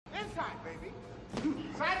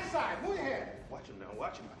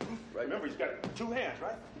watch him. Right. Remember, he's got two hands,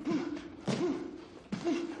 right?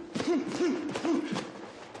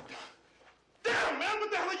 Damn, man, what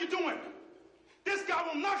the hell are you doing? This guy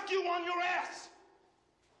will knock you on your ass.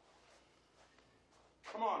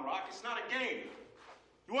 Come on, Rock, it's not a game.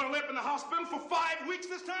 You want to live in the hospital for 5 weeks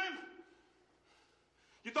this time?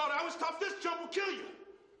 You thought I was tough? This jump will kill you.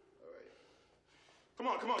 All right.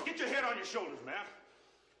 Come on, get your head on your shoulders, man.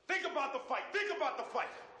 Think about the fight,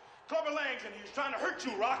 Clubber Lang's in here. He's trying to hurt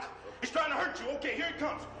you, Rock. He's trying to hurt you. Okay, here he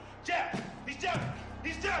comes. Jab. He's jabbing.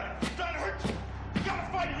 He's trying to hurt you. You gotta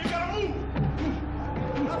fight him. You gotta move.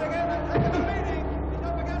 He's up against the meeting. He's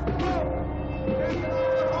up against the rope. He's in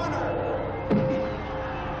the corner.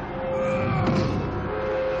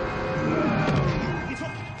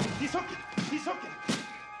 He's hooking.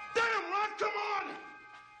 Damn, Rock, come on.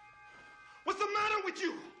 What's the matter with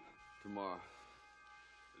you? Tomorrow.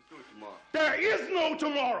 Let's do it tomorrow. There is no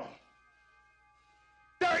tomorrow.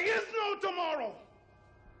 There is no tomorrow.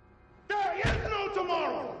 There is no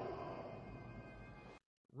tomorrow.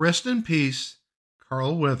 Rest in peace,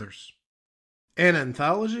 Carl Weathers. An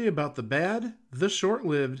anthology about the bad, the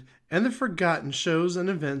short-lived, and the forgotten shows and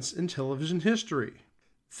events in television history.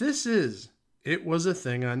 This is It Was a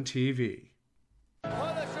Thing on TV.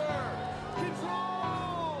 Punisher!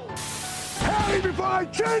 Control! Tell me before I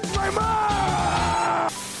change my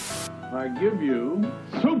mind! I give you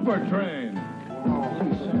Super Train.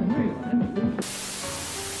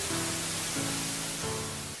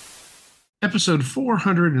 Episode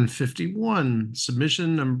 451,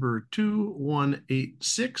 submission number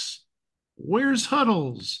 2186, Where's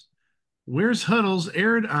Huddles? Where's Huddles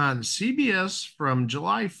aired on CBS from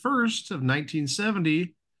July 1st of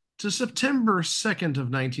 1970 to September 2nd of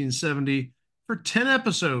 1970 for 10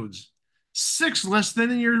 episodes, 6 less than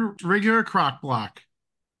in your regular crock block.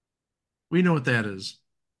 We know what that is.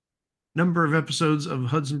 Number of episodes of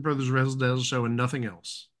Hudson Brothers Razzle Dazzle Show and nothing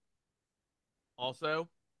else. Also,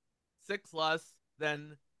 6 less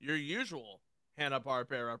than your usual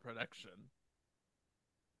Hanna-Barbera production.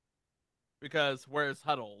 Because Where's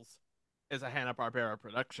Huddles is a Hanna-Barbera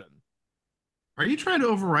production. Are you trying to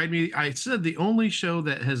override me? I said the only show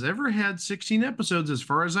that has ever had 16 episodes, as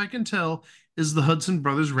far as I can tell, is the Hudson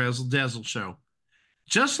Brothers Razzle Dazzle Show.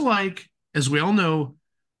 Just like, as we all know,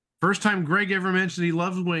 first time Greg ever mentioned he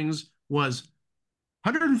loves wings was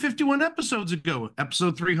 151 episodes ago,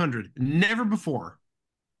 episode 300. Never before.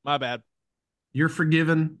 My bad. You're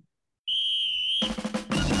forgiven.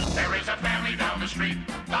 There is a family down the street,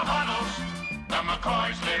 the Huddles. The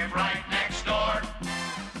McCoys live right next door.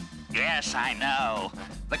 Yes, I know.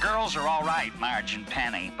 The girls are all right, Marge and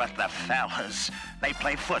Penny, but the fellas, they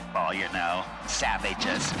play football, you know.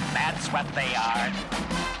 Savages. That's what they are.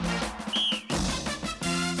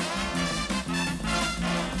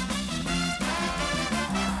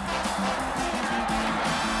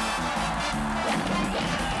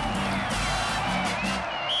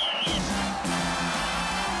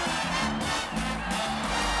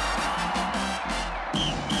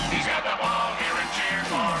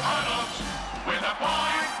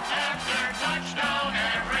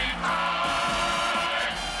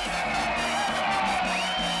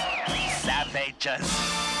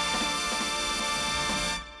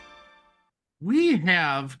 We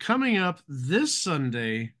have coming up this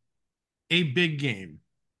Sunday a big game.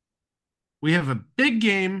 We have a big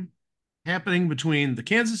game happening between the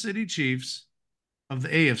Kansas City Chiefs of the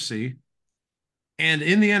AFC, and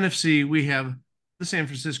in the NFC, we have the San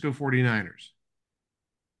Francisco 49ers.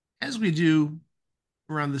 As we do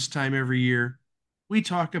around this time every year, we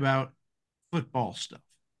talk about football stuff.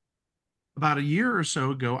 About a year or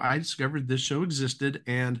so ago, I discovered this show existed,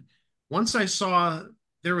 and once I saw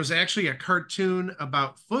there was actually a cartoon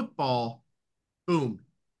about football, boom,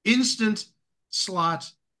 instant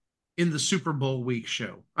slot in the Super Bowl week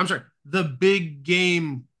show. I'm sorry, the big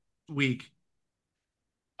game week.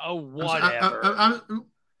 Oh, whatever.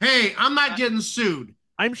 Hey, I'm not getting sued.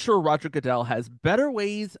 I'm sure Roger Goodell has better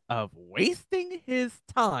ways of wasting his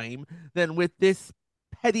time than with this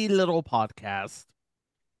petty little podcast.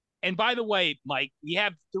 And by the way, Mike, we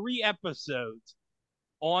have 3 episodes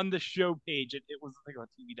on the show page at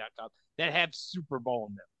itwasathingontv.com that have Super Bowl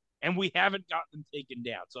in them. And we haven't gotten them taken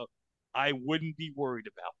down. So I wouldn't be worried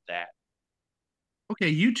about that. Okay,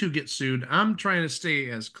 you two get sued. I'm trying to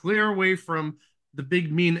stay as clear away from the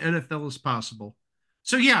big mean NFL as possible.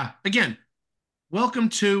 So yeah, again, welcome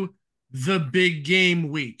to the big game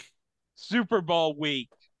week. Super Bowl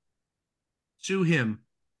week. Sue him.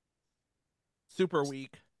 Super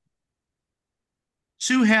week.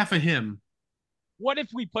 Sue half of him. What if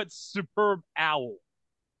we put Superb Owl?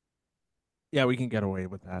 Yeah, we can get away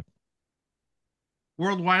with that.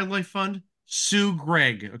 World Wildlife Fund, sue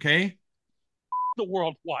Greg, okay? The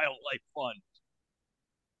World Wildlife Fund.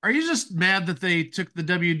 Are you just mad that they took the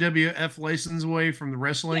WWF license away from the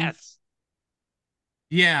wrestling? Yes.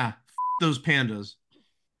 Yeah, those pandas.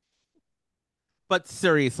 But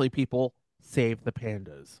seriously, people, save the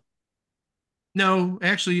pandas. No,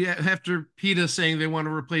 actually, after PETA saying they want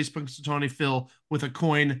to replace Punxsutawney Phil with a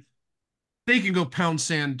coin, they can go pound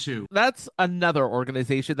sand too. That's another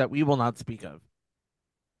organization that we will not speak of.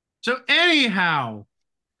 So anyhow,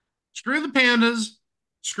 screw the pandas,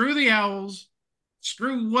 screw the owls,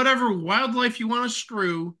 screw whatever wildlife you want to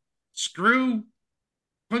screw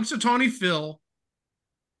Punxsutawney Phil.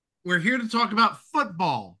 We're here to talk about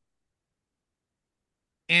football.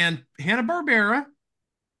 And Hanna-Barbera,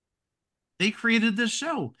 they created this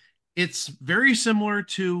show. It's very similar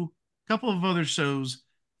to a couple of other shows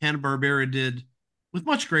Hanna-Barbera did with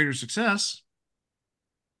much greater success,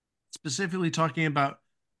 specifically talking about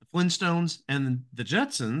the Flintstones and the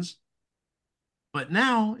Jetsons. But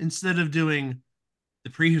now, instead of doing the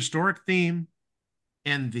prehistoric theme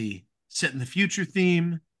and the set in the future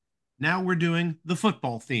theme, now we're doing the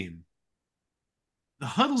football theme. The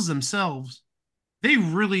Huddles themselves, they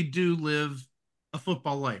really do live a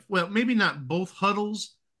football life. Well, maybe not both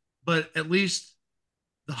Huddles, but at least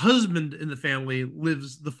the husband in the family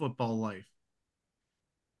lives the football life.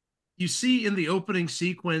 You see in the opening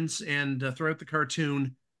sequence and throughout the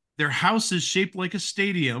cartoon, their house is shaped like a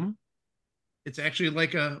stadium. It's actually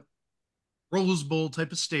like a Rose Bowl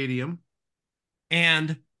type of stadium.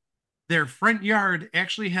 And their front yard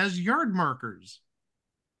actually has yard markers.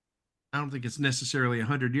 I don't think it's necessarily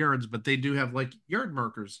 100 yards, but they do have like yard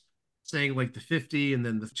markers saying like the 50 and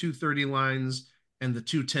then the 230 lines and the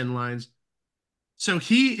 210 lines. So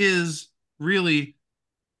he is really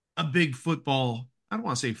a big football, I don't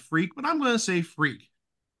want to say freak, but I'm going to say freak.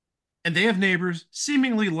 And they have neighbors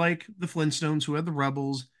seemingly like the Flintstones who had the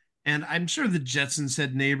Rebels. And I'm sure the Jetsons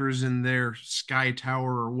had neighbors in their Sky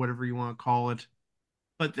Tower or whatever you want to call it.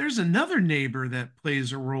 But there's another neighbor that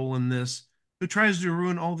plays a role in this who tries to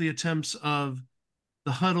ruin all the attempts of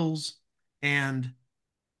the Huddles and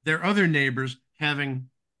their other neighbors having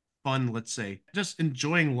fun, let's say, just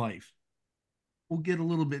enjoying life. We'll get a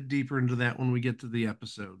little bit deeper into that when we get to the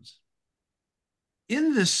episodes.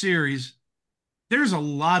 In this series, there's a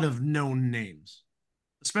lot of known names,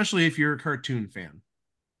 especially if you're a cartoon fan.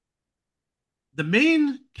 The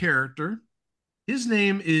main character, his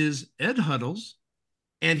name is Ed Huddles,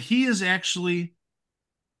 and he is actually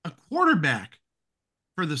a quarterback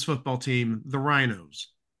for this football team, the Rhinos.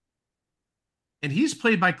 And he's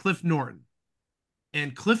played by Cliff Norton.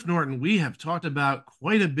 And Cliff Norton, we have talked about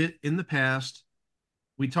quite a bit in the past.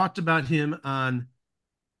 We talked about him on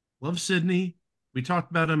Love Sydney. We talked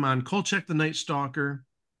about him on Kolchak the Night Stalker.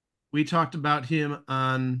 We talked about him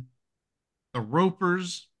on The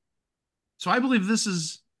Ropers. So I believe this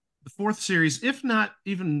is the fourth series, if not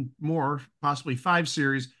even more, possibly 5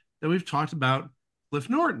 series that we've talked about Cliff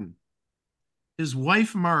Norton. His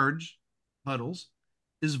wife, Marge Huddles,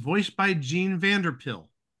 is voiced by Jean Vanderpill.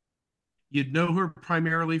 You'd know her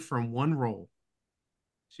primarily from one role.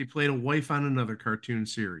 She played a wife on another cartoon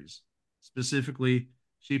series. Specifically,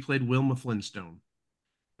 she played Wilma Flintstone.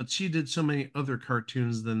 But she did so many other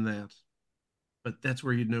cartoons than that. But that's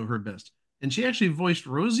where you'd know her best. And she actually voiced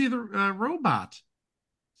Rosie the robot.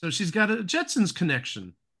 So she's got a Jetsons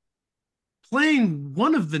connection. Playing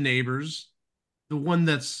one of the neighbors, the one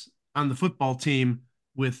that's on the football team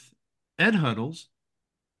with Ed Huddles,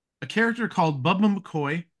 a character called Bubba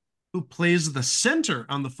McCoy, who plays the center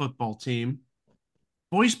on the football team,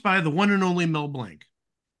 voiced by the one and only Mel Blanc.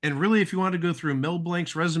 And really, if you want to go through Mel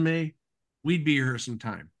Blanc's resume, we'd be here some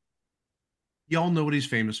time. Y'all know what he's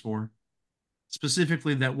famous for.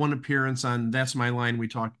 Specifically, that one appearance on That's My Line we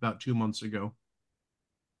talked about 2 months ago.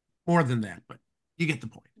 More than that, but you get the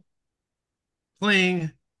point.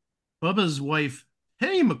 Playing Bubba's wife,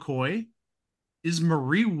 Penny McCoy, is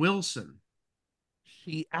Marie Wilson.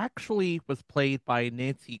 She actually was played by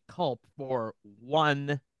Nancy Culp for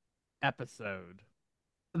one episode.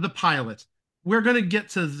 The pilot. We're going to get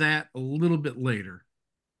to that a little bit later.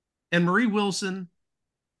 And Marie Wilson,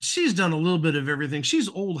 she's done a little bit of everything. She's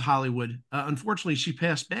old Hollywood. Unfortunately, she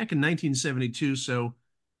passed back in 1972, so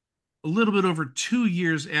a little bit over 2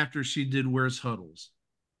 years after she did Where's Huddles.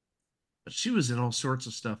 But she was in all sorts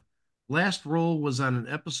of stuff. Last role was on an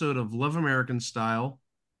episode of Love American Style,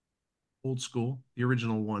 old school, the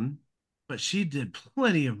original one. But she did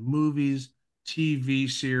plenty of movies, TV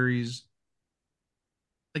series.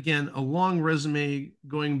 Again, a long resume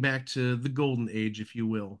going back to the golden age, if you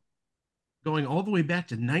will. Going all the way back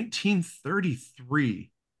to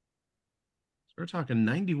 1933. We're talking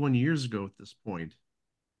 91 years ago at this point.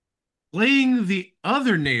 Playing the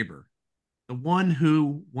other neighbor, the one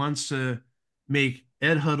who wants to make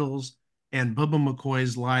Ed Huddles and Bubba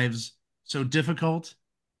McCoy's lives so difficult.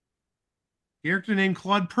 Character named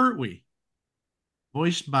Claude Pertwee,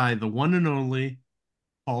 voiced by the one and only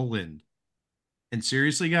Paul Lynde. And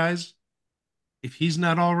seriously, guys, if he's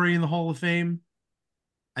not already in the Hall of Fame,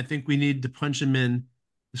 I think we need to punch him in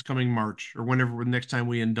this coming March or whenever the next time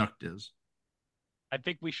we induct is. I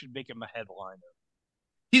think we should make him a headliner.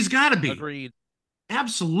 He's got to be. Agreed.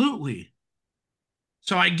 Absolutely.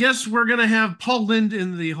 So I guess we're going to have Paul Lynde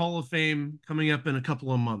in the Hall of Fame coming up in a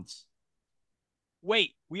couple of months.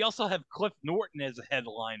 Wait, we also have Cliff Norton as a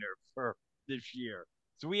headliner for this year.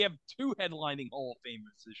 So we have 2 headlining Hall of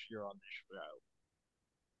Famers this year on this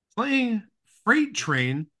show. Playing Freight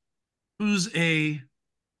Train, who's a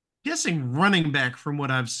guessing running back from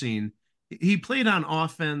what I've seen. He played on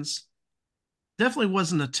offense. Definitely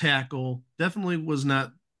wasn't a tackle. Definitely was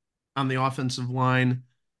not on the offensive line.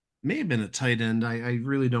 May have been a tight end. I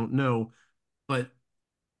really don't know. But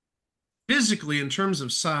physically, in terms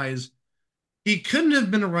of size, he couldn't have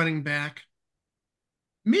been a running back.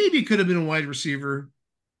 Maybe could have been a wide receiver.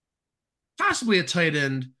 Possibly a tight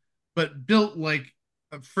end, but built like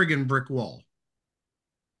a friggin' brick wall.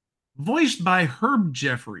 Voiced by Herb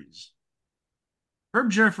Jeffries. Herb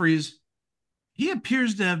Jeffries, he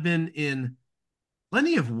appears to have been in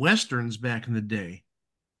plenty of Westerns back in the day.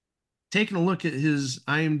 Taking a look at his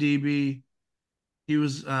IMDb, he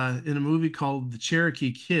was in a movie called The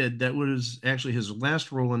Cherokee Kid. That was actually his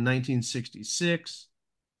last role in 1966.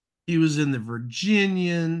 He was in The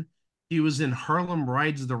Virginian. He was in Harlem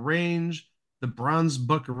Rides the Range, The Bronze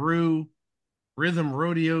Buckaroo, Rhythm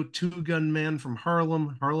Rodeo, Two Gun Man from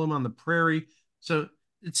Harlem, Harlem on the Prairie. So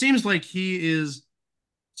it seems like he is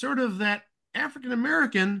sort of that African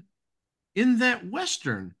American in that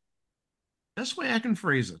Western. Best way I can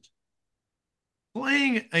phrase it.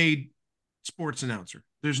 Playing a sports announcer.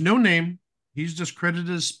 There's no name. He's just credited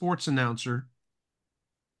as sports announcer.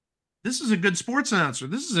 This is a good sports announcer.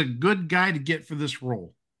 This is a good guy to get for this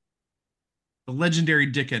role. The legendary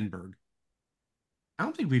Dick Enberg. I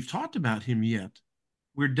don't think we've talked about him yet.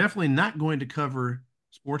 We're definitely not going to cover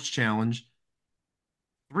Sports Challenge.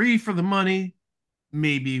 3 for the money,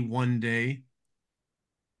 maybe one day.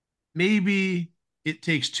 Maybe It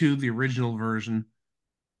Takes Two, the original version.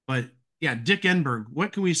 But yeah, Dick Enberg,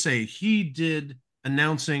 what can we say? He did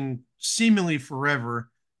announcing seemingly forever,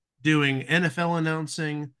 doing NFL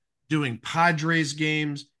announcing, doing Padres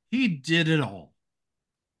games. He did it all.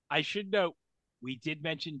 I should note, we did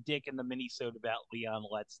mention Dick in the minisode about Leon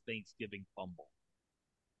Lett's Thanksgiving fumble.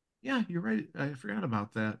 Yeah, you're right. I forgot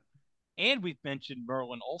about that. And we've mentioned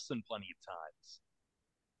Merlin Olsen plenty of times.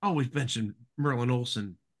 Oh, we've mentioned Merlin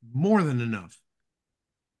Olsen more than enough.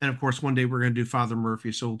 And of course, one day we're going to do Father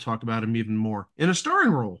Murphy, so we'll talk about him even more in a starring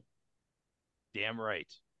role. Damn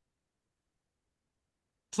right.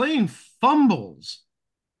 Playing Fumbles.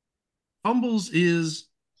 Fumbles is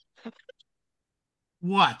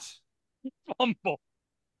what? Fumble.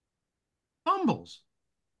 Fumbles.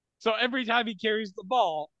 So every time he carries the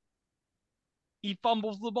ball, he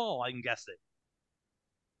fumbles the ball, I'm guessing.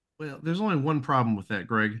 Well, there's only one problem with that,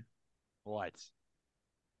 Greg. What?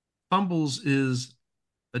 Fumbles is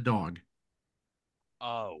a dog.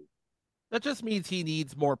 Oh. That just means he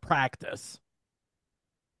needs more practice.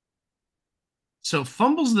 So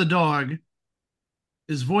Fumbles the dog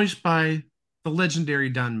is voiced by the legendary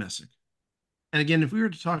Don Messick. And again, if we were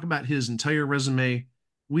to talk about his entire resume,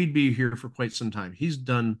 we'd be here for quite some time. He's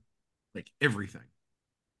done like everything.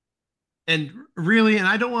 And really, and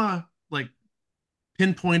I don't want to like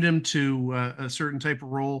pinpoint him to a certain type of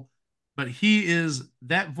role, but he is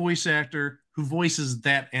that voice actor who voices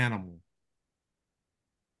that animal.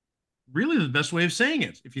 Really the best way of saying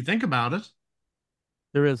it, if you think about it.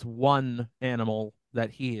 There is one animal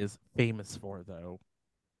that he is famous for, though.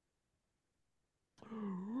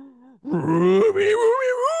 Ruby,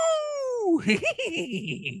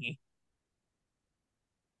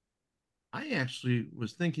 I actually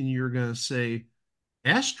was thinking you were going to say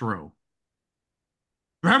Astro.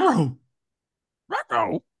 Retro.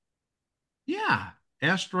 Yeah,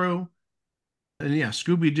 Astro. And yeah,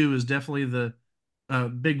 Scooby-Doo is definitely the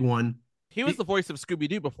big one. He was the voice of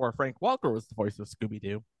Scooby-Doo before Frank Welker was the voice of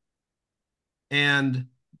Scooby-Doo. And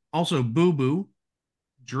also Boo Boo,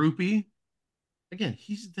 Droopy. Again,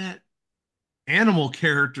 he's that animal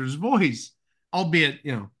character's voice, albeit,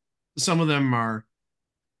 you know, some of them are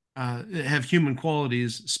have human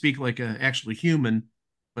qualities, speak like a actually human.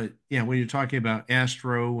 But yeah, when you're talking about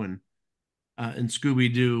Astro and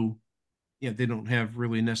Scooby-Doo, yeah, they don't have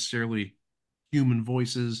really necessarily human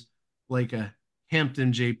voices like a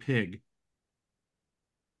Hampton J. Pig.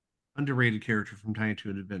 Underrated character from Tiny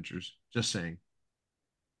Toon Adventures. Just saying.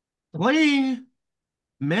 Playing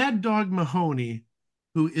Mad Dog Mahoney,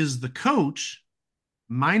 who is the coach,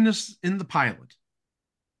 minus in the pilot.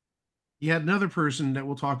 You had another person that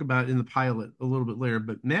we'll talk about in the pilot a little bit later,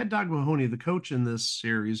 but Mad Dog Mahoney, the coach in this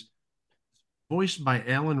series, voiced by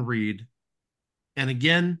Alan Reed. And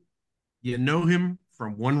again, you know him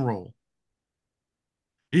from one role.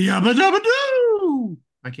 Yabba dabba doo!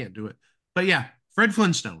 I can't do it. But yeah, Fred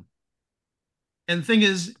Flintstone. And the thing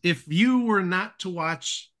is, if you were not to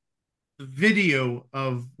watch the video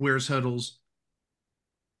of Where's Huddles,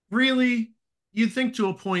 really, you'd think to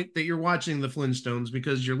a point that you're watching the Flintstones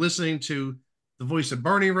because you're listening to the voice of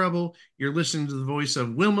Barney Rubble, you're listening to the voice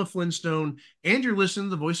of Wilma Flintstone, and you're listening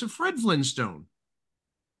to the voice of Fred Flintstone.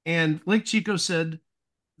 And like Chico said,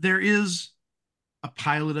 there is a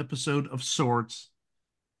pilot episode of sorts.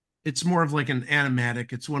 It's more of like an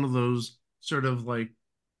animatic. It's one of those sort of like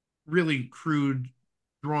really crude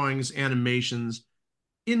drawings, animations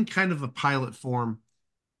in kind of a pilot form.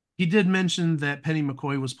 He did mention that Penny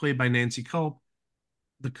McCoy was played by Nancy Culp.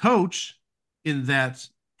 The coach in that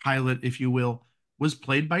pilot, if you will, was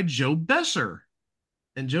played by Joe Besser.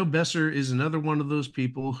 And Joe Besser is another one of those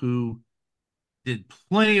people who did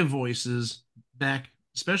plenty of voices back,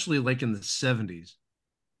 especially like in the 70s.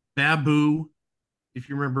 Babu, if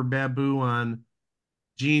you remember Babu on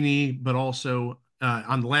Genie, but also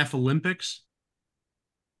on Laugh Olympics.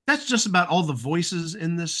 That's just about all the voices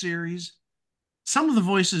in this series. Some of the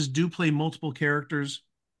voices do play multiple characters.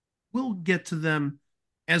 We'll get to them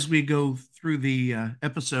as we go through the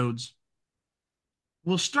episodes.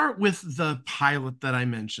 We'll start with the pilot that I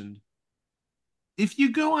mentioned. If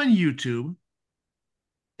you go on YouTube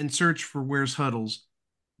and search for Where's Huddles,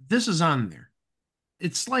 this is on there.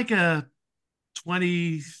 It's like a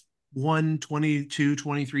 21, 22,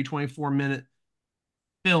 23, 24-minute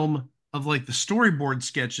film of like the storyboard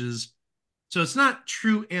sketches. So it's not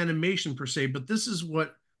true animation per se, but this is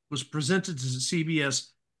what was presented to CBS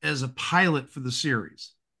as a pilot for the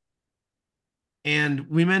series. And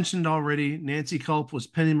we mentioned already, Nancy Culp was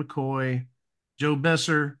Penny McCoy, Joe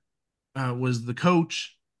Besser was the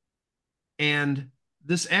coach, and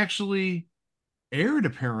this actually aired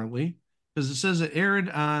apparently, because it says it aired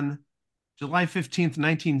on July 15th,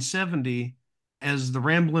 1970 as The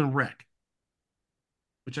Ramblin' Wreck,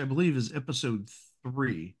 which I believe is episode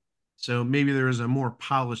 3. So maybe there is a more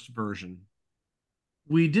polished version.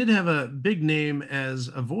 We did have a big name as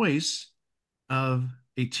a voice of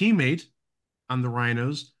a teammate on the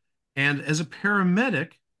Rhinos, and as a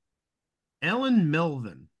paramedic, Alan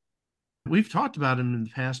Melvin. We've talked about him in the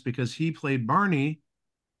past because he played Barney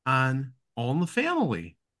on All in the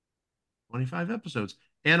Family, 25 episodes,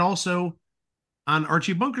 and also on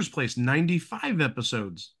Archie Bunker's Place, 95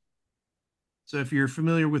 episodes. So if you're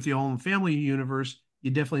familiar with the All in the Family universe,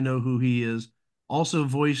 you definitely know who he is. Also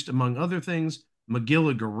voiced, among other things,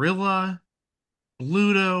 Magilla Gorilla,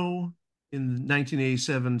 Bluto in the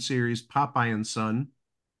 1987 series Popeye and Son,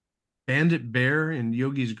 Bandit Bear in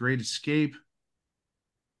Yogi's Great Escape.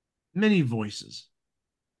 Many voices.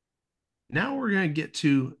 Now we're going to get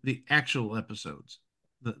to the actual episodes,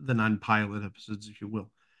 the non-pilot episodes, if you will.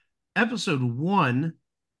 Episode 1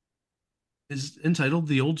 is entitled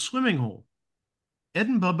The Old Swimming Hole. Ed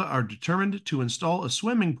and Bubba are determined to install a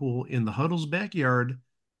swimming pool in the Huddles' backyard,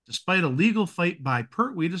 despite a legal fight by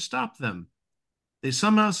Pertwee to stop them. They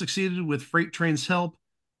somehow succeeded with Freight Train's help,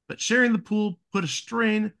 but sharing the pool put a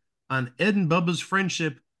strain on Ed and Bubba's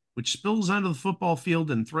friendship, which spills onto the football field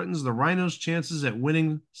and threatens the Rhinos' chances at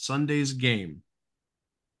winning Sunday's game.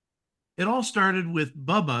 It all started with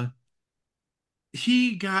Bubba.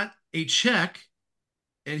 He got a check,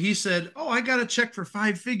 and he said, "Oh, I got a check for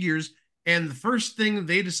 5 figures." And the first thing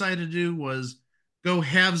they decided to do was go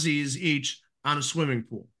halvesies each on a swimming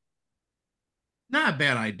pool. Not a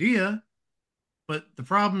bad idea, but the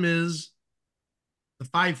problem is the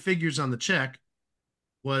 5 figures on the check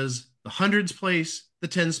was the hundreds place, the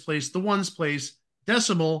tens place, the ones place,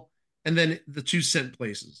 decimal, and then the 2-cent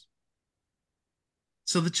places.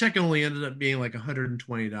 So the check only ended up being like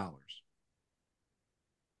 $120.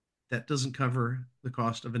 That doesn't cover the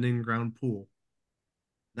cost of an in-ground pool.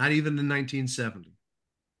 Not even in 1970.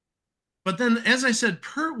 But then, as I said,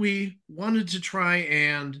 Pertwee wanted to try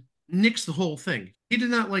and nix the whole thing. He did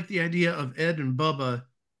not like the idea of Ed and Bubba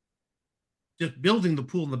just building the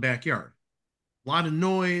pool in the backyard. A lot of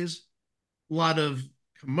noise, a lot of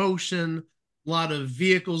commotion, a lot of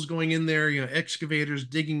vehicles going in there, excavators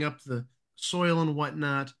digging up the soil and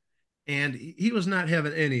whatnot. And he was not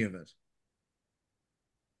having any of it.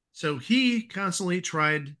 So he constantly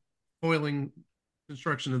tried foiling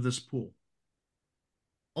construction of this pool.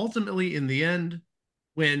 Ultimately, in the end,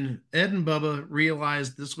 when Ed and Bubba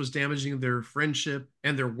realized this was damaging their friendship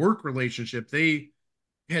and their work relationship, they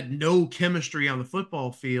had no chemistry on the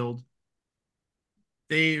football field.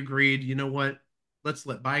 They agreed, you know what? Let's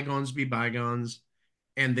let bygones be bygones.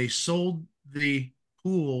 And they sold the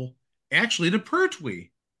pool actually to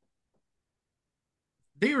Pertwee.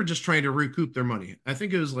 They were just trying to recoup their money. I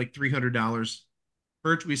think it was like $300.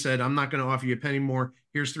 Pertwee said, I'm not going to offer you a penny more.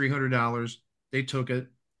 Here's $300. They took it.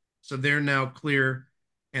 So they're now clear.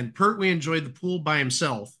 And Pertwee enjoyed the pool by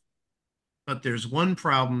himself. But there's one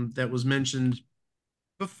problem that was mentioned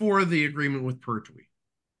before the agreement with Pertwee.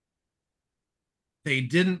 They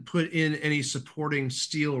didn't put in any supporting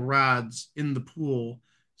steel rods in the pool.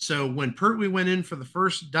 So when Pertwee went in for the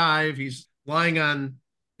first dive, he's lying on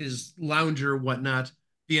his lounger or whatnot.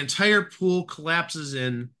 The entire pool collapses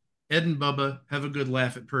in. Ed and Bubba have a good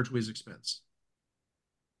laugh at Pertwee's expense.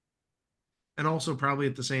 And also, probably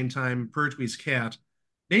at the same time, Pertwee's cat,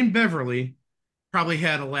 named Beverly, probably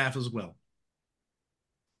had a laugh as well.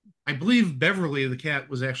 I believe Beverly, the cat,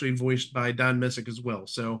 was actually voiced by Don Messick as well.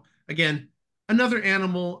 So, again, another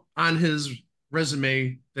animal on his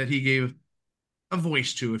resume that he gave a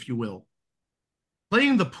voice to, if you will.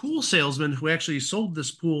 Playing the pool salesman who actually sold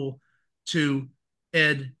this pool to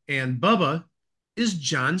Ed and Bubba is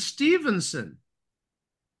John Stevenson.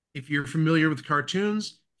 If you're familiar with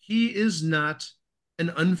cartoons, he is not an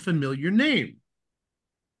unfamiliar name.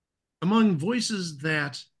 Among voices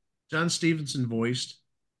that John Stevenson voiced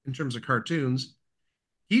in terms of cartoons,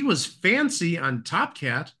 he was Fancy on Top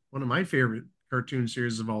Cat, one of my favorite cartoon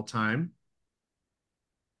series of all time.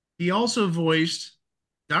 He also voiced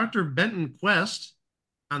Dr. Benton Quest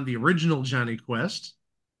on the original Johnny Quest.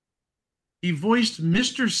 He voiced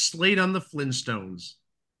Mr. Slate on the Flintstones,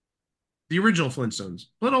 the original Flintstones,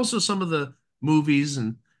 but also some of the movies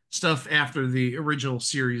and stuff after the original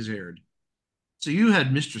series aired. So you had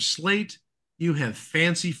Mr. Slate, you have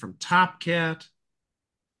Fancy from Top Cat.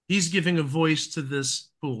 He's giving a voice to this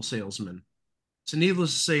pool salesman. So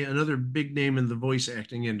needless to say, another big name in the voice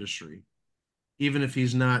acting industry, even if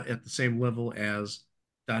he's not at the same level as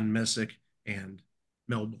Don Messick and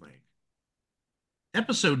Mel Blanc.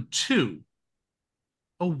 Episode 2,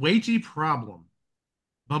 A Weighty Problem.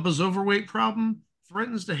 Bubba's overweight problem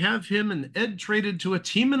threatens to have him and Ed traded to a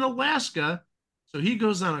team in Alaska, so he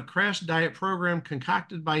goes on a crash diet program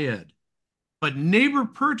concocted by Ed. But neighbor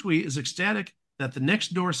Pertwee is ecstatic that the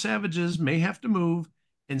next door savages may have to move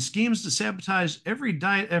and schemes to sabotage every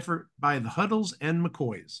diet effort by the Huddles and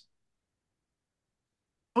McCoys.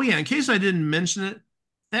 Oh yeah, in case I didn't mention it,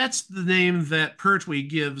 that's the name that Pertwee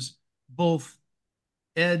gives both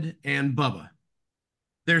Ed and Bubba.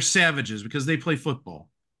 They're savages because they play football.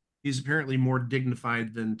 He's apparently more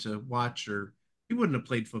dignified than to watch, or he wouldn't have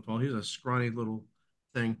played football. He's a scrawny little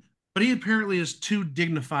thing. But he apparently is too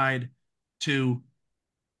dignified to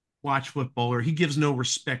watch football, or he gives no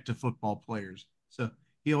respect to football players. So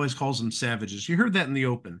he always calls them savages. You heard that in the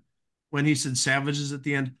open. When he said savages at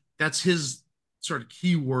the end, that's his sort of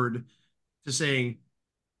keyword to saying,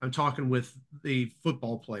 I'm talking with the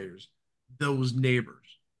football players, those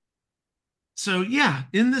neighbors. So yeah,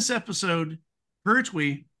 in this episode,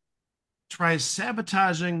 Pertwee tries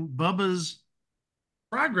sabotaging Bubba's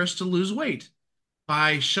progress to lose weight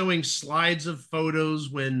by showing slides of photos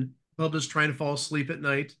when Bubba's trying to fall asleep at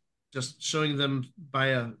night, just showing them by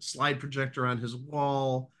a slide projector on his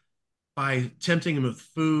wall, by tempting him with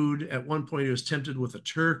food. At one point, he was tempted with a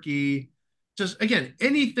turkey. Just, again,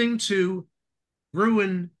 anything to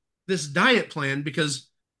ruin this diet plan, because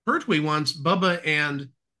Pertwee wants Bubba and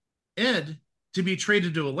Ed to be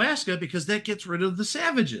traded to Alaska because that gets rid of the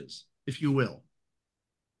savages, if you will.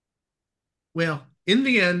 Well, in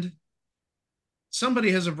the end,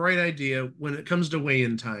 somebody has a bright idea when it comes to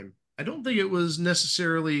weigh-in time. I don't think it was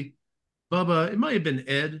necessarily Bubba. It might have been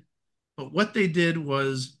Ed. But what they did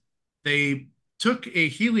was they took a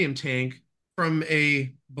helium tank from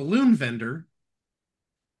a balloon vendor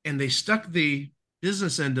and they stuck the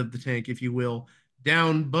business end of the tank, if you will,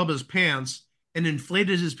 down Bubba's pants and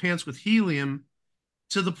inflated his pants with helium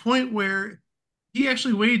to the point where he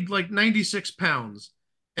actually weighed like 96 pounds.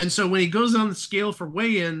 And so when he goes on the scale for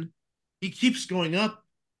weigh-in, he keeps going up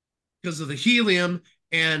because of the helium.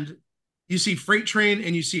 And you see Freight Train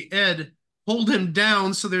and you see Ed hold him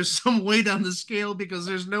down. So there's some weight on the scale because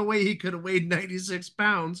there's no way he could have weighed 96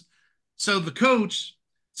 pounds. So the coach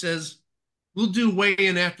says, we'll do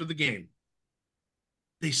weigh-in after the game.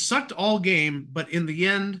 They sucked all game, but in the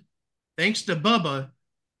end, thanks to Bubba,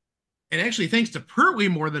 and actually thanks to Pertwee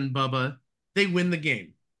more than Bubba, they win the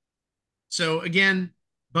game. So again,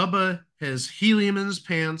 Bubba has helium in his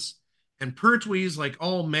pants, and Pertwee's like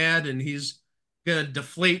all mad and he's gonna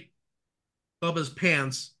deflate Bubba's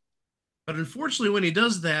pants. But unfortunately, when he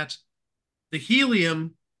does that, the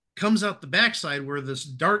helium comes out the backside where this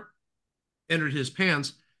dart entered his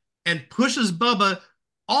pants and pushes Bubba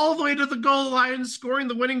all the way to the goal line, scoring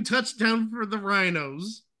the winning touchdown for the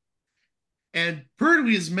Rhinos. And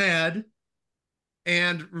Pertwee is mad.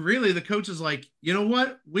 And really, the coach is like, you know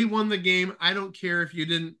what? We won the game. I don't care if you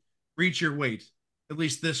didn't reach your weight, at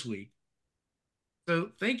least this week.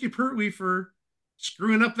 So thank you, Pertwee, for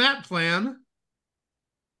screwing up that plan.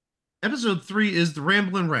 Episode 3 is The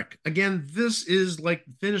Ramblin' Wreck. Again, this is like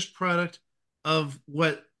the finished product of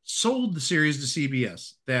what sold the series to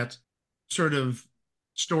CBS. That sort of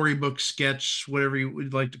storybook sketch, whatever you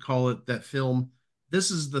would like to call it, that film.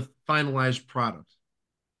 This is the finalized product.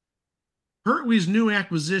 Pertwee's new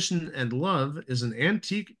acquisition and love is an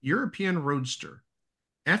antique European roadster.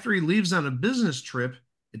 After he leaves on a business trip,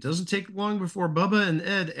 it doesn't take long before Bubba and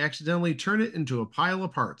Ed accidentally turn it into a pile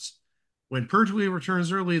of parts. When Pertwee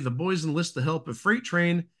returns early, the boys enlist the help of Freight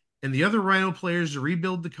Train and the other Rhino players to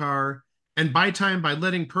rebuild the car and buy time by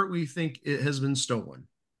letting Pertwee think it has been stolen.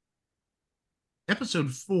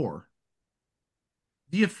 Episode 4,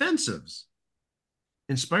 The Offensives.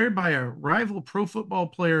 Inspired by a rival pro football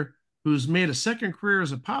player who's made a second career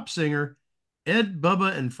as a pop singer, Ed,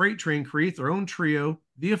 Bubba, and Freight Train create their own trio,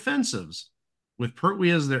 The Offensives. With Pertwee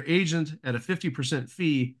as their agent at a 50%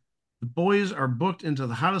 fee, the boys are booked into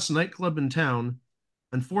the hottest nightclub in town.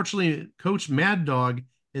 Unfortunately, Coach Mad Dog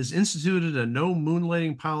has instituted a no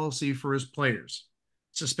moonlighting policy for his players,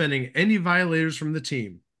 suspending any violators from the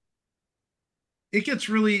team. It gets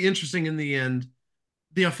really interesting in the end.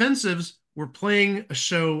 The Offensives were playing a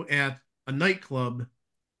show at a nightclub,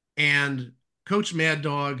 and Coach Mad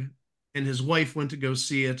Dog and his wife went to go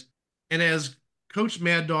see it. And as Coach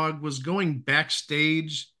Mad Dog was going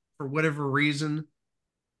backstage for whatever reason,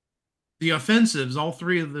 the Offensives, all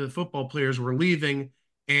three of the football players, were leaving,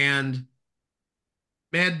 and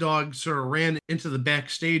Mad Dog sort of ran into the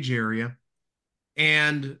backstage area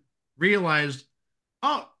and realized,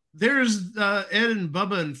 oh, there's Ed and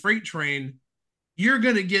Bubba and Freight Train. You're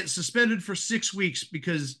going to get suspended for 6 weeks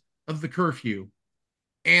because of the curfew.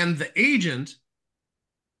 And the agent,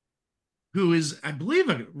 who is, I believe,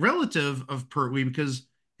 a relative of Pertwee, because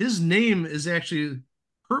his name is actually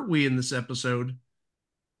Pertwee in this episode,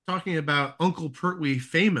 talking about Uncle Pertwee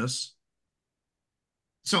Famous.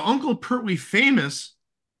 So Uncle Pertwee Famous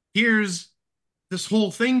hears this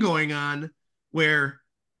whole thing going on where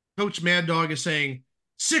Coach Mad Dog is saying,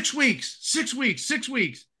 6 weeks, 6 weeks, 6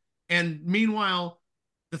 weeks. And meanwhile,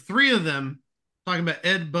 the three of them, talking about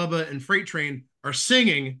Ed, Bubba, and Freight Train, are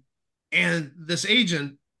singing. And this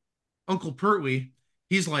agent, Uncle Pertwee,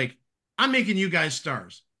 he's like, I'm making you guys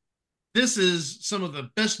stars. This is some of the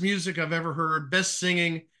best music I've ever heard, best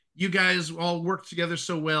singing. You guys all work together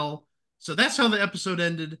so well. So that's how the episode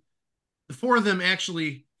ended. The four of them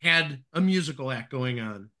actually had a musical act going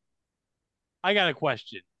on. I got a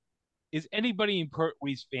question. Is anybody in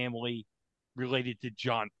Pertwee's family related to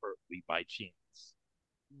John Pertwee by chance?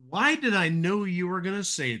 Why did I know you were going to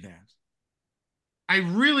say that? I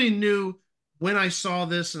really knew when I saw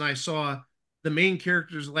this and I saw the main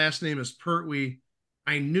character's last name is Pertwee,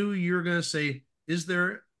 I knew you were going to say, is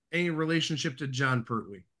there any relationship to John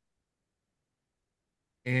Pertwee?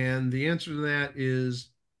 And the answer to that is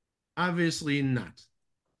obviously not.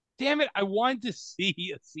 Damn it, I wanted to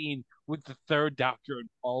see a scene with the third Doctor and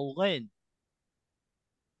Paul Lynde.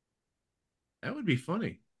 That would be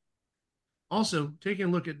funny. Also, taking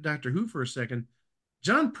a look at Doctor Who for a second,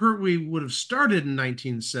 John Pertwee would have started in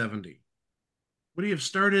 1970. Would he have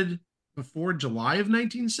started before July of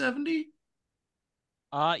 1970?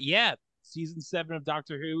 Yeah. Season 7 of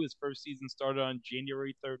Doctor Who, his first season started on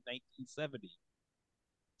January 3rd, 1970.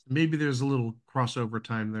 Maybe there's a little crossover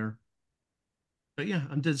time there. But yeah,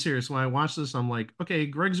 I'm dead serious. When I watch this, I'm like, okay,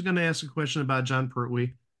 Greg's going to ask a question about John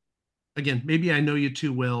Pertwee. Again, maybe I know you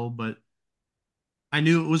too well, but I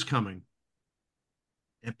knew it was coming.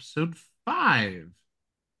 Episode 5,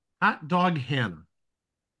 Hot Dog Hanna.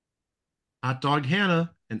 Hot Dog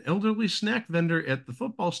Hanna, an elderly snack vendor at the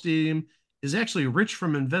football stadium, is actually rich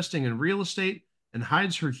from investing in real estate and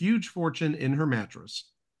hides her huge fortune in her mattress.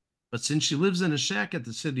 But since she lives in a shack at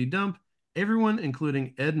the city dump, everyone,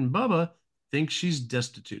 including Ed and Bubba, thinks she's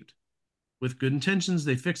destitute. With good intentions,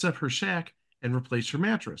 they fix up her shack and replace her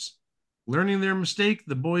mattress. Learning their mistake,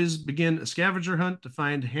 the boys begin a scavenger hunt to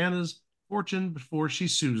find Hannah's fortune before she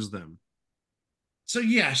sues them. So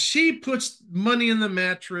yeah, she puts money in the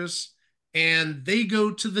mattress and they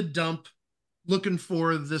go to the dump looking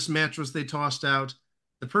for this mattress they tossed out.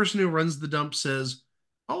 The person who runs the dump says,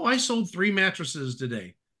 "Oh, I sold 3 mattresses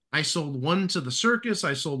today. I sold one to the circus,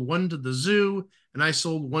 I sold one to the zoo, and I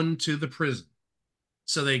sold one to the prison."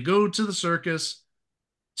 So they go to the circus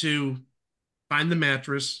to find the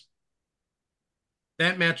mattress.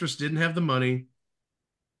 That mattress didn't have the money.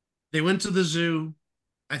 They went to the zoo.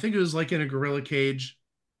 I think it was like in a gorilla cage.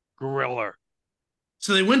 Gorilla.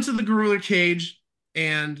 So they went to the gorilla cage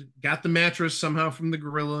and got the mattress somehow from the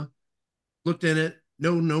gorilla. Looked in it.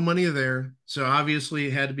 No money there. So obviously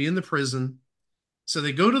it had to be in the prison. So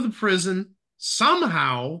they go to the prison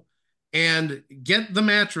somehow and get the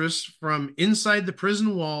mattress from inside the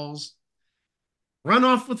prison walls, run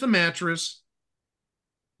off with the mattress,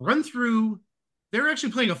 run through. They're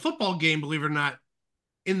actually playing a football game, believe it or not,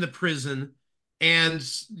 in the prison, and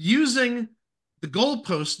using the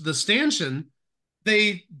goalpost, the stanchion,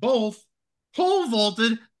 they both pole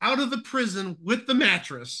vaulted out of the prison with the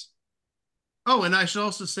mattress. Oh, and I should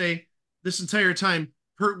also say, this entire time,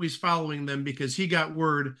 Pertwee's following them because he got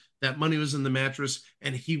word that money was in the mattress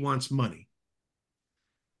and he wants money.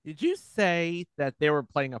 Did you say that they were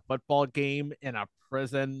playing a football game in a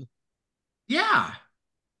prison? Yeah.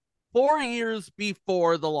 4 years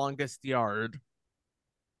before The Longest Yard.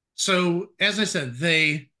 So, as I said,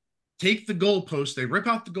 they take the goalpost, they rip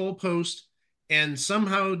out the goalpost, and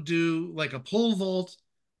somehow do like a pole vault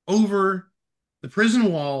over the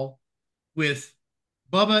prison wall with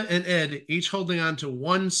Bubba and Ed each holding on to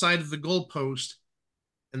one side of the goalpost,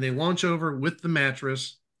 and they launch over with the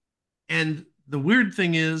mattress. And the weird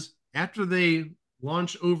thing is, after they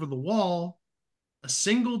launch over the wall, a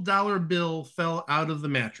single dollar bill fell out of the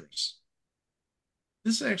mattress.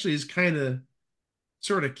 This actually is kind of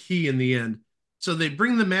sort of key in the end. So they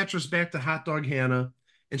bring the mattress back to Hot Dog Hanna,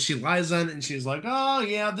 and she lies on it, and she's like, "Oh,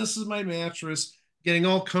 yeah, this is my mattress," getting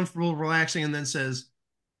all comfortable, relaxing, and then says,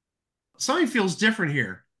 "Something feels different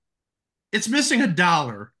here. It's missing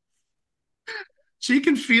 $1." She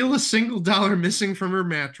can feel a single dollar missing from her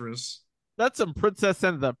mattress. That's some Princess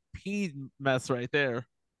and the Pea mess right there.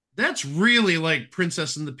 That's really like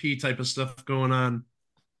Princess and the Pea type of stuff going on.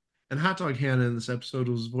 And Hot Dog Hanna in this episode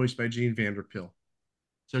was voiced by Gene Vanderpill.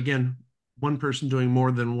 So again, one person doing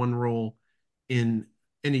more than one role in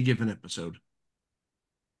any given episode.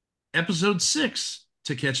 Episode 6,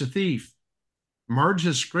 To Catch a Thief. Marge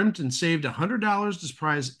has scrimped and saved $100 to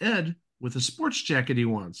surprise Ed with a sports jacket he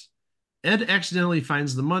wants. Ed accidentally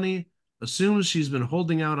finds the money, assumes she's been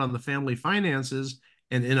holding out on the family finances,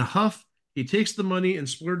 and in a huff, he takes the money and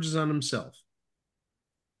splurges on himself.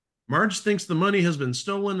 Marge thinks the money has been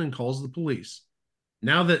stolen and calls the police.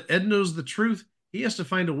 Now that Ed knows the truth, he has to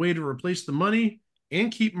find a way to replace the money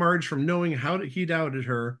and keep Marge from knowing how he doubted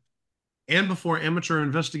her, and before amateur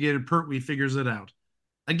investigator Pertwee figures it out.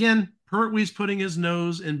 Again, Pertwee's putting his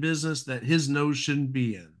nose in business that his nose shouldn't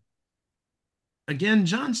be in. Again,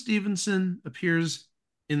 John Stevenson appears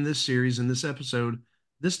in this series, in this episode,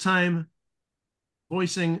 this time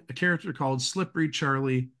voicing a character called Slippery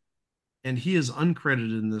Charlie, and he is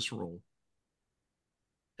uncredited in this role.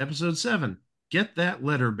 Episode 7, Get That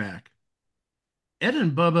Letter Back. Ed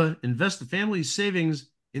and Bubba invest the family's savings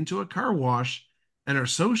into a car wash and are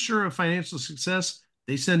so sure of financial success,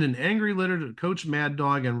 they send an angry letter to Coach Mad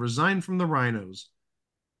Dog and resign from the Rhinos.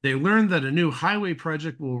 They learn that a new highway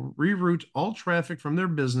project will reroute all traffic from their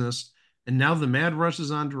business, and now the Mad Rush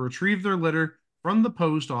is on to retrieve their letter from the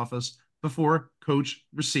post office before Coach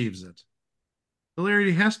receives it.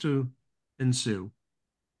 Hilarity has to ensue,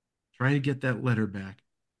 trying to get that letter back.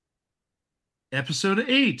 Episode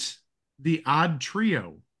 8, The Odd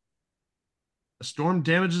Trio. A storm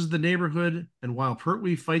damages the neighborhood, and while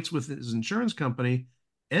Pertwee fights with his insurance company,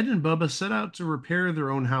 Ed and Bubba set out to repair their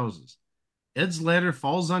own houses. Ed's ladder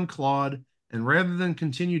falls on Claude, and rather than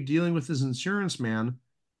continue dealing with his insurance man,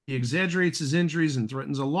 he exaggerates his injuries and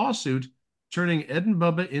threatens a lawsuit, turning Ed and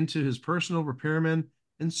Bubba into his personal repairmen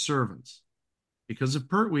and servants. Because of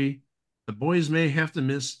Pertwee, the boys may have to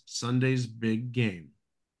miss Sunday's big game.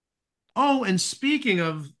 Oh, and speaking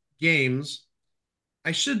of games,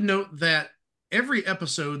 I should note that every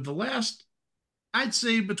episode, the last, I'd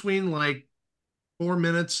say between like 4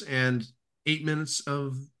 minutes and 8 minutes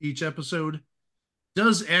of each episode,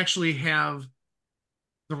 does actually have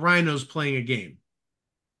the Rhinos playing a game.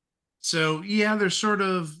 So, yeah, they're sort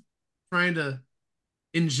of trying to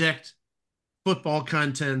inject football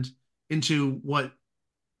content into what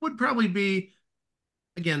would probably be,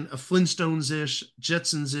 again, a Flintstones-ish,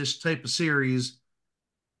 Jetsons-ish type of series.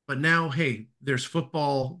 But now, hey, there's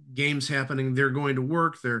football games happening. They're going to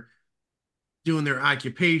work. They're doing their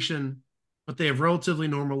occupation, but they have relatively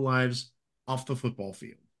normal lives off the football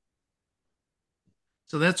field.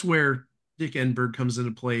 So that's where Dick Enberg comes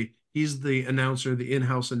into play. He's the announcer, the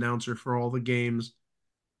in-house announcer for all the games.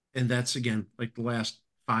 And that's, again, like the last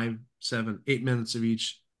 5, 7, 8 minutes of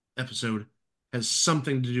each episode has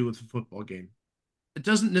something to do with the football game. It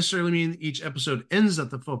doesn't necessarily mean each episode ends at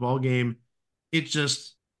the football game. It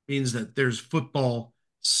just means that there's football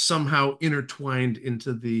somehow intertwined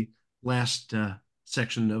into the last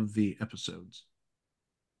section of the episodes.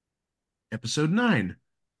 Episode 9,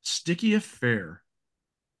 Sticky Affair.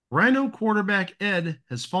 Rhino quarterback Ed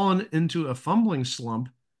has fallen into a fumbling slump,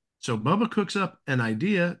 so Bubba cooks up an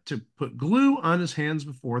idea to put glue on his hands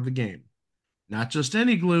before the game. Not just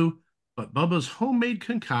any glue, but Bubba's homemade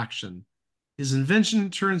concoction. His invention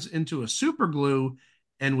turns into a super glue,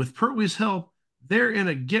 and with Pertwee's help, they're in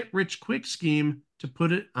a get-rich-quick scheme to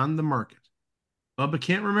put it on the market. Bubba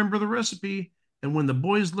can't remember the recipe, and when the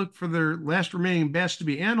boys look for their last remaining batch to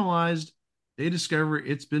be analyzed, they discover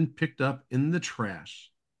it's been picked up in the trash.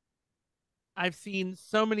 I've seen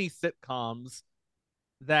so many sitcoms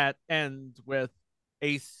that end with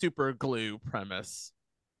a super glue premise.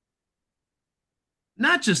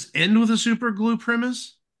 Not just end with a super glue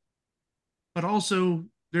premise, but also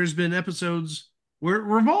there's been episodes where it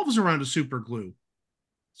revolves around a super glue.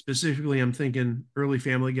 Specifically, I'm thinking early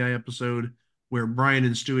Family Guy episode where Brian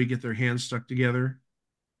and Stewie get their hands stuck together.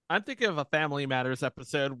 I'm thinking of a Family Matters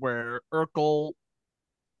episode where Urkel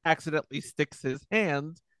accidentally sticks his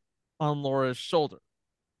hand on Laura's shoulder.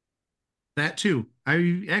 That too.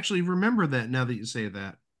 I actually remember that now that you say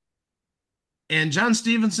that. And John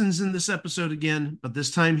Stevenson's in this episode again, but this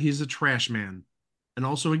time he's a trash man. And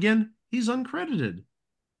also, again, he's uncredited.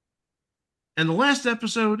 And the last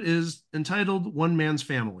episode is entitled One Man's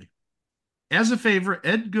Family. As a favor,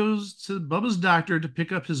 Ed goes to Bubba's doctor to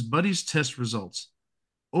pick up his buddy's test results.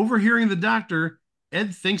 Overhearing the doctor,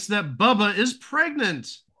 Ed thinks that Bubba is pregnant.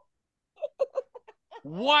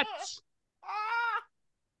 What?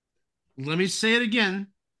 Let me say it again.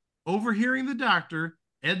 Overhearing the doctor,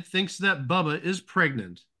 Ed thinks that Bubba is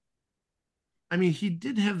pregnant. I mean, he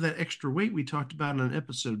did have that extra weight we talked about in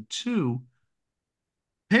episode 2.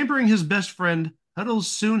 Pampering his best friend, Huddles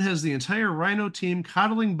soon has the entire Rhino team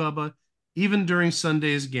coddling Bubba, even during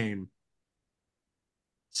Sunday's game.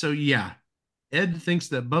 So yeah, Ed thinks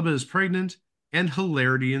that Bubba is pregnant, and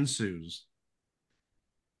hilarity ensues.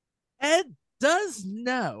 Ed does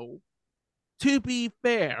know, to be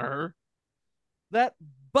fair, that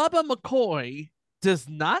Bubba McCoy does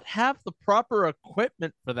not have the proper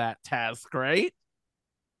equipment for that task, right?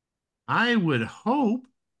 I would hope.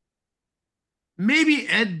 Maybe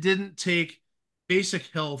Ed didn't take basic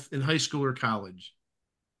health in high school or college.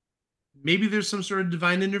 Maybe there's some sort of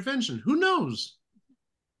divine intervention. Who knows?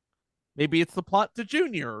 Maybe it's the plot to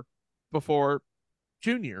Junior before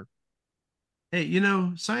Junior. Hey, you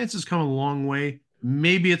know, science has come a long way.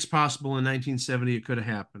 Maybe it's possible in 1970 it could have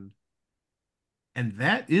happened. And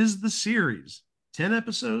that is the series. 10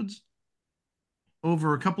 episodes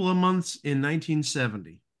over a couple of months in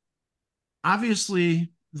 1970.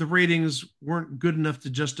 Obviously, the ratings weren't good enough to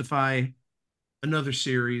justify another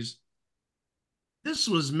series. This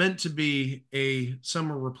was meant to be a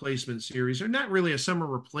summer replacement series, or not really a summer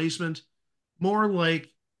replacement, more like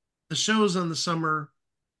the shows on the summer,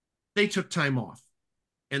 they took time off,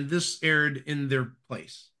 and this aired in their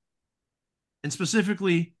place. And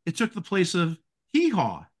specifically, it took the place of Hee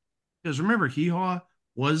Haw. Because remember, Hee Haw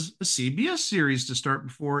was a CBS series to start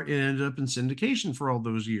before it ended up in syndication for all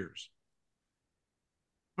those years.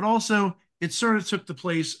 But also, it sort of took the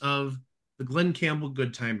place of the Glenn Campbell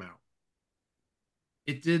Good Time Out.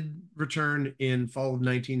 It did return in fall of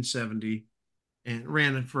 1970 and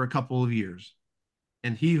ran for a couple of years.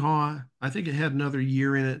 And Hee Haw, I think it had another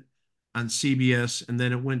year in it on CBS, and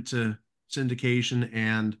then it went to syndication,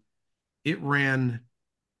 and it ran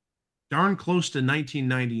darn close to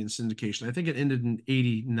 1990 in syndication. I think it ended in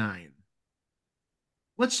 89.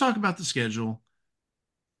 Let's talk about the schedule.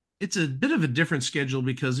 It's a bit of a different schedule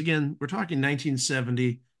because, again, we're talking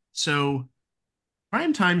 1970. So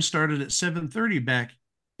prime time started at 7:30 back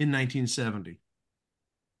in 1970.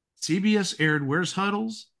 CBS aired Where's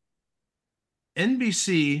Huddles?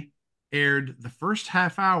 NBC aired the first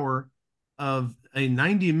half hour of a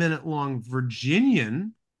 90-minute long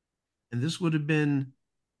Virginian, and this would have been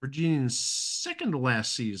Virginian's second to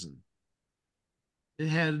last season. It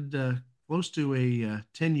had close to a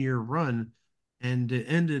 10-year run, and it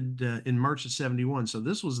ended in March of 71. So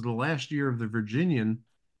this was the last year of the Virginian.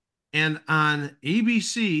 And on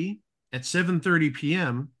ABC at 7:30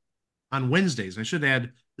 p.m. on Wednesdays, I should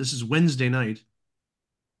add, this is Wednesday night,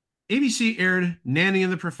 ABC aired Nanny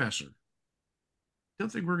and the Professor. Don't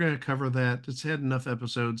think we're going to cover that. It's had enough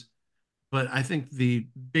episodes. But I think the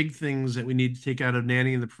big things that we need to take out of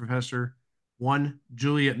Nanny and the Professor, one,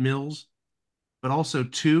 Juliet Mills, but also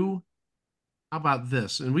two, how about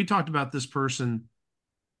this? And we talked about this person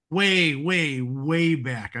way, way, way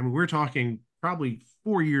back. I mean, we're talking probably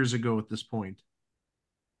 4 years ago at this point.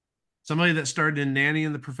 Somebody that starred in Nanny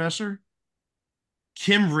and the Professor,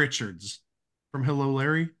 Kim Richards from Hello,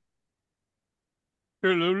 Larry.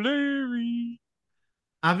 Hello, Larry.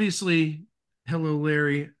 Obviously, Hello,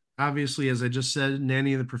 Larry. Obviously, as I just said,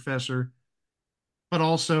 Nanny and the Professor. But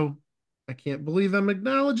also, I can't believe I'm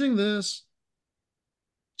acknowledging this.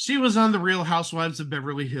 She was on The Real Housewives of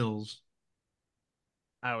Beverly Hills.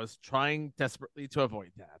 I was trying desperately to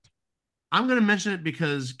avoid that. I'm going to mention it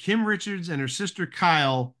because Kim Richards and her sister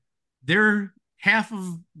Kyle, they're half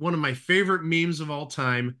of one of my favorite memes of all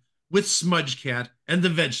time with Smudge Cat and the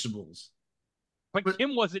vegetables. But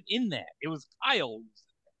Kim wasn't in that. It was Kyle.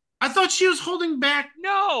 I thought she was holding back.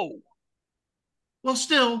 No. Well,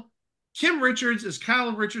 still, Kim Richards is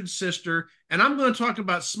Kyle Richards' sister, and I'm going to talk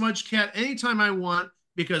about Smudge Cat anytime I want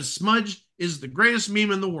because Smudge is the greatest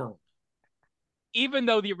meme in the world. Even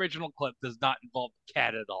though the original clip does not involve the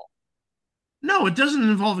cat at all. No, it doesn't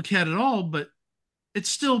involve a cat at all, but it's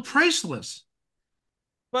still priceless.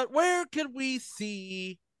 But where can we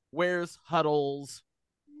see Where's Huddles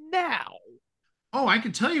now? Oh, I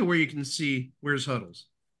can tell you where you can see Where's Huddles.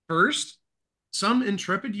 First, some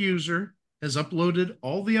intrepid user has uploaded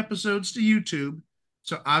all the episodes to YouTube.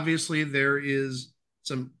 So obviously there is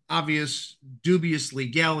some obvious dubious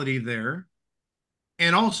legality there.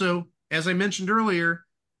 And also, as I mentioned earlier,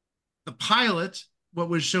 the pilot, what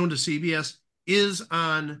was shown to CBS, is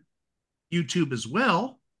on YouTube as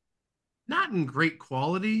well. Not in great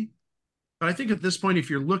quality, but I think at this point, if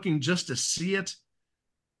you're looking just to see it,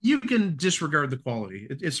 you can disregard the quality.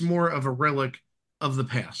 It's more of a relic of the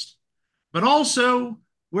past. But also,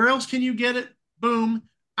 where else can you get it? Boom.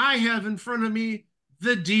 I have in front of me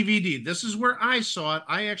the DVD. This is where I saw it.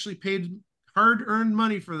 I actually paid hard-earned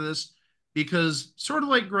money for this because, sort of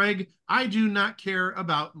like Greg, I do not care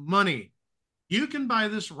about money. You can buy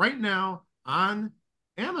this right now on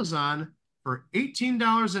Amazon for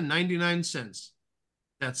 $18.99.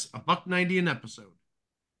 That's $1.90 an episode.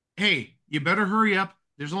 Hey, you better hurry up.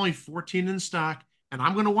 There's only 14 in stock, and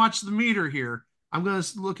I'm going to watch the meter here. I'm going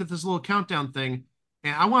to look at this little countdown thing,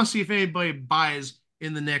 and I want to see if anybody buys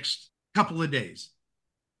in the next couple of days.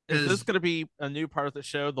 Is this going to be a new part of the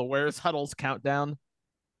show, the Where's Huddles countdown?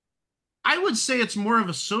 I would say it's more of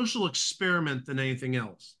a social experiment than anything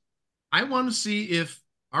else. I want to see if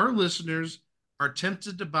our listeners are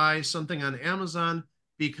tempted to buy something on Amazon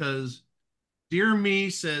because Dear Me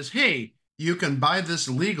says, hey, you can buy this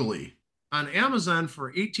legally on Amazon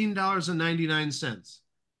for $18.99.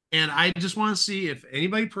 And I just want to see if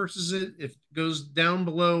anybody purchases it, if it goes down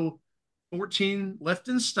below 14 left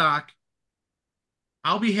in stock.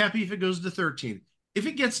 I'll be happy if it goes to 13. If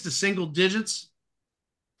it gets to single digits,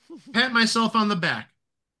 pat myself on the back.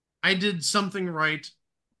 I did something right.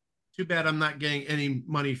 Too bad I'm not getting any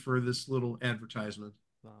money for this little advertisement.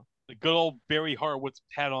 The good old Barry Horowitz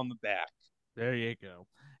pat on the back. There you go.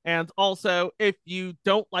 And also, if you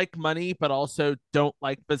don't like money, but also don't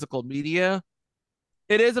like physical media,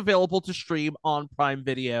 it is available to stream on Prime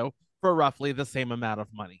Video for roughly the same amount of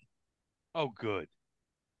money. Oh, good.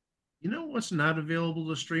 You know what's not available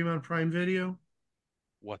to stream on Prime Video?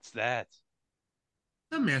 What's that?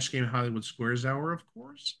 The Match Game Hollywood Squares Hour, of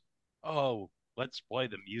course. Oh, let's play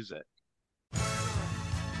the music.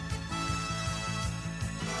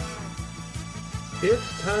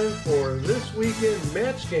 It's time for This Weekend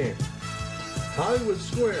Match Game. Hollywood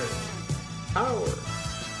Squares. Our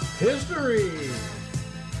history.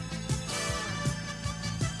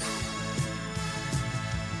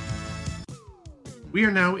 We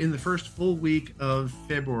are now in the first full week of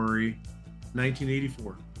February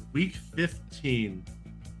 1984, week 15.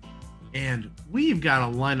 And we've got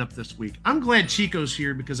a lineup this week. I'm glad Chico's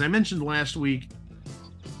here because I mentioned last week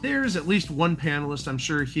there's at least one panelist I'm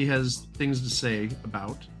sure he has things to say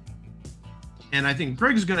about. And I think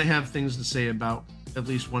Greg's going to have things to say about at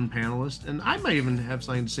least one panelist. And I might even have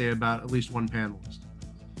something to say about at least one panelist.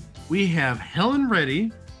 We have Helen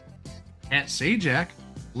Reddy, Pat Sajak,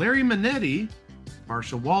 Larry Manetti,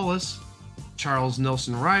 Marsha Wallace, Charles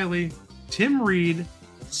Nelson Riley, Tim Reed,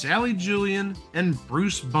 Sally Julian, and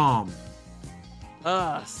Bruce Baum.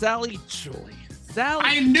 Sally Julian.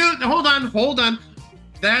 I knew. Hold on.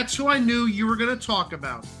 That's who I knew you were going to talk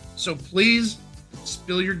about. So please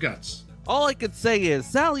spill your guts. All I could say is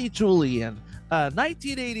Sally Julian.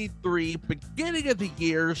 1983, beginning of the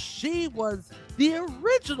year, she was the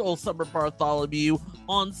original Summer Bartholomew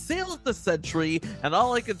on Sale of the Century, and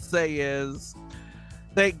all I can say is,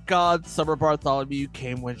 thank God Summer Bartholomew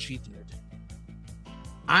came when she did.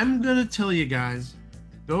 I'm going to tell you guys,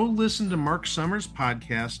 go listen to Mark Summers'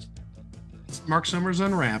 podcast, Mark Summers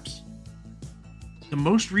Unwraps. The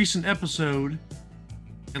most recent episode,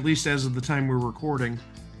 at least as of the time we're recording,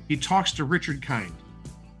 he talks to Richard Kind.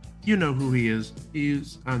 You know who he is.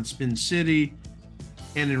 He's on Spin City,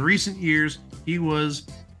 and in recent years, he was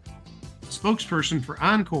spokesperson for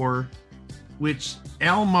Encore, which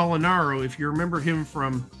Al Molinaro, if you remember him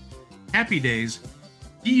from Happy Days,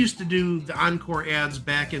 he used to do the Encore ads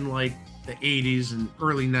back in like the 80s and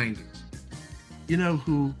early 90s. You know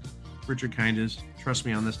who Richard Kind is. Trust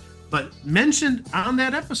me on this. But mentioned on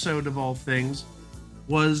that episode, of all things,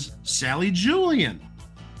 was Sally Julian.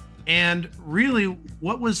 And really,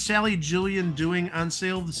 what was Sally Julian doing on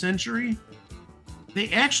Sale of the Century?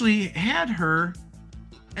 They actually had her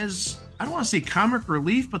as, I don't want to say comic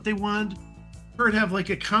relief, but they wanted her to have like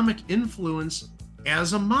a comic influence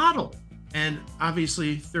as a model. And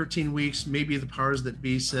obviously, 13 Weeks, maybe the powers that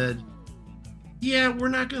be said, yeah, we're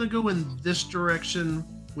not going to go in this direction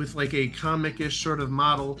with like a comic-ish sort of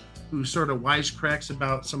model who sort of wisecracks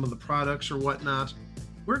about some of the products or whatnot.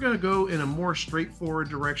 We're going to go in a more straightforward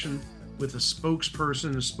direction with a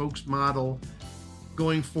spokesperson, a spokesmodel,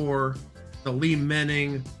 going for the Lee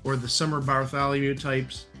Menning or the Summer Bartholomew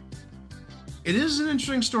types. It is an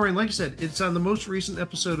interesting story, and like I said, it's on the most recent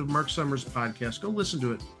episode of Mark Summers' podcast. Go listen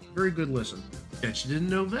to it. Very good listen. Bet you didn't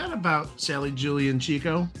know that about Sally Julian,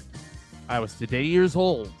 Chico. I was today years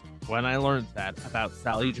old when I learned that about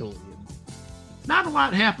Sally Julian. Not a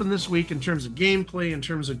lot happened this week in terms of gameplay, in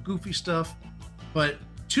terms of goofy stuff, but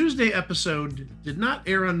Tuesday episode did not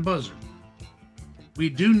air on Buzzr. We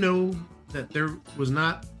do know that there was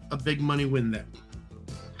not a big money win then.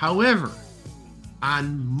 However,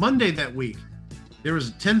 on Monday that week, there was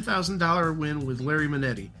a $10,000 win with Larry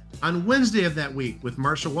Manetti. On Wednesday of that week, with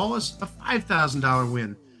Marsha Wallace, a $5,000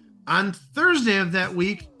 win. On Thursday of that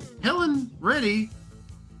week, Helen Reddy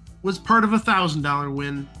was part of a $1,000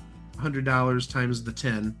 win, $100 times the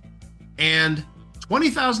 10. And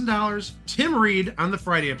 $20,000, Tim Reed on the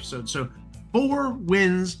Friday episode. So 4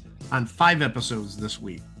 wins on 5 episodes this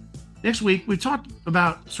week. Next week, we talked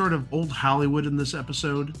about sort of old Hollywood in this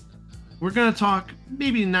episode. We're going to talk,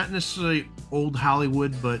 maybe not necessarily old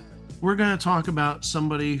Hollywood, but we're going to talk about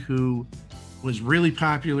somebody who was really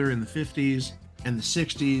popular in the 50s and the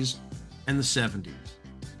 60s and the 70s.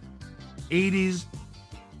 80s,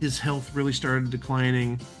 his health really started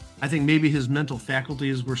declining. I think maybe his mental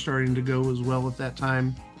faculties were starting to go as well at that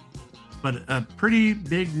time. But a pretty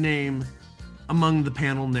big name among the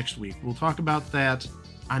panel next week. We'll talk about that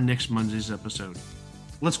on next Monday's episode.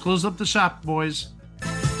 Let's close up the shop, boys.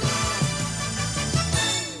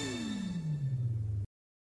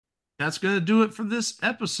 That's going to do it for this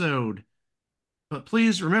episode. But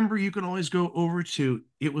please remember, you can always go over to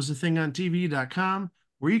itwasathingontv.com,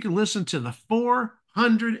 where you can listen to the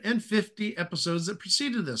 450 episodes that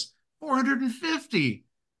preceded this. 450.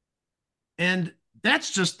 And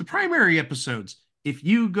that's just the primary episodes. If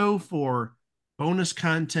you go for bonus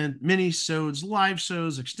content, mini-sodes,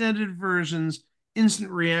 live-sodes, extended versions, instant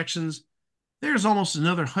reactions, there's almost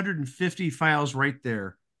another 150 files right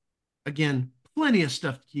there. Again, plenty of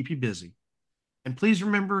stuff to keep you busy. And please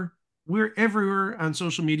remember, we're everywhere on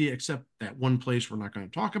social media except that one place we're not going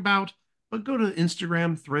to talk about. But go to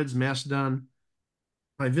Instagram, Threads, Mastodon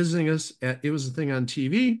by visiting us at It Was a Thing on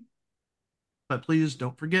TV. But please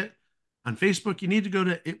don't forget, on Facebook, you need to go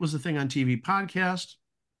to It Was a Thing on TV podcast.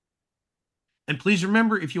 And please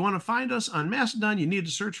remember, if you want to find us on Mastodon, you need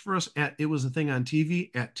to search for us at It Was a Thing on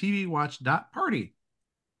TV at tvwatch.party.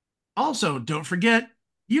 Also, don't forget,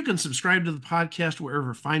 you can subscribe to the podcast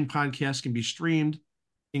wherever fine podcasts can be streamed,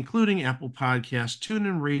 including Apple Podcasts,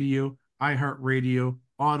 TuneIn Radio, iHeartRadio,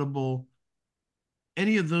 Audible.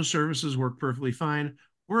 Any of those services work perfectly fine.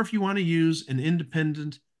 Or if you want to use an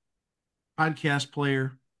independent podcast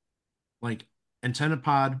player like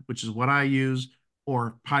AntennaPod, which is what I use,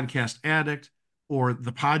 or Podcast Addict, or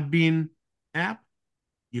the Podbean app,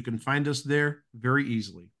 you can find us there very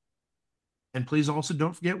easily. And please also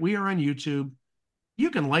don't forget, we are on YouTube. You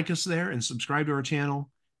can like us there and subscribe to our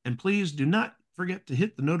channel. And please do not forget to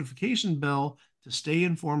hit the notification bell to stay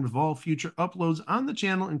informed of all future uploads on the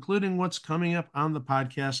channel, including what's coming up on the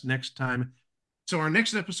podcast next time. So our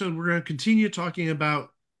next episode, we're going to continue talking about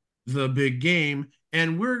the big game.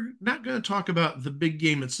 And we're not going to talk about the big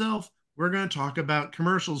game itself. We're going to talk about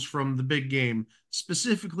commercials from the big game.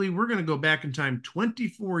 Specifically, we're going to go back in time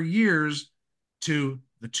 24 years to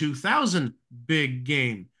the 2000 big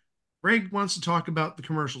game. Greg wants to talk about the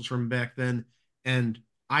commercials from back then, and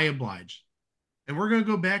I oblige. And we're going to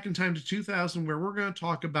go back in time to 2000, where we're going to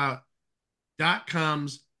talk about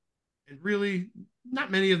 .coms, and really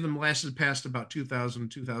not many of them lasted past about 2000,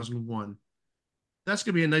 2001. That's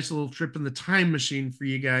going to be a nice little trip in the time machine for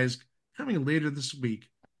you guys coming later this week,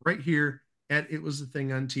 right here at It Was the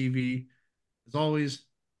Thing on TV. As always,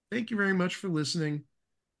 thank you very much for listening.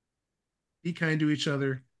 Be kind to each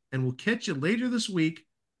other, and we'll catch you later this week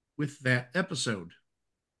with that episode.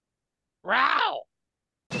 Wow!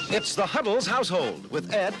 It's the Huddles household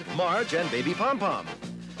with Ed, Marge, and baby Pom Pom.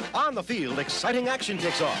 On the field, exciting action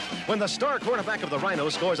kicks off when the star quarterback of the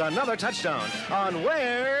Rhinos scores another touchdown on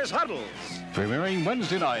Where's Huddles? Premiering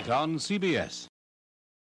Wednesday night on CBS.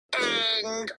 And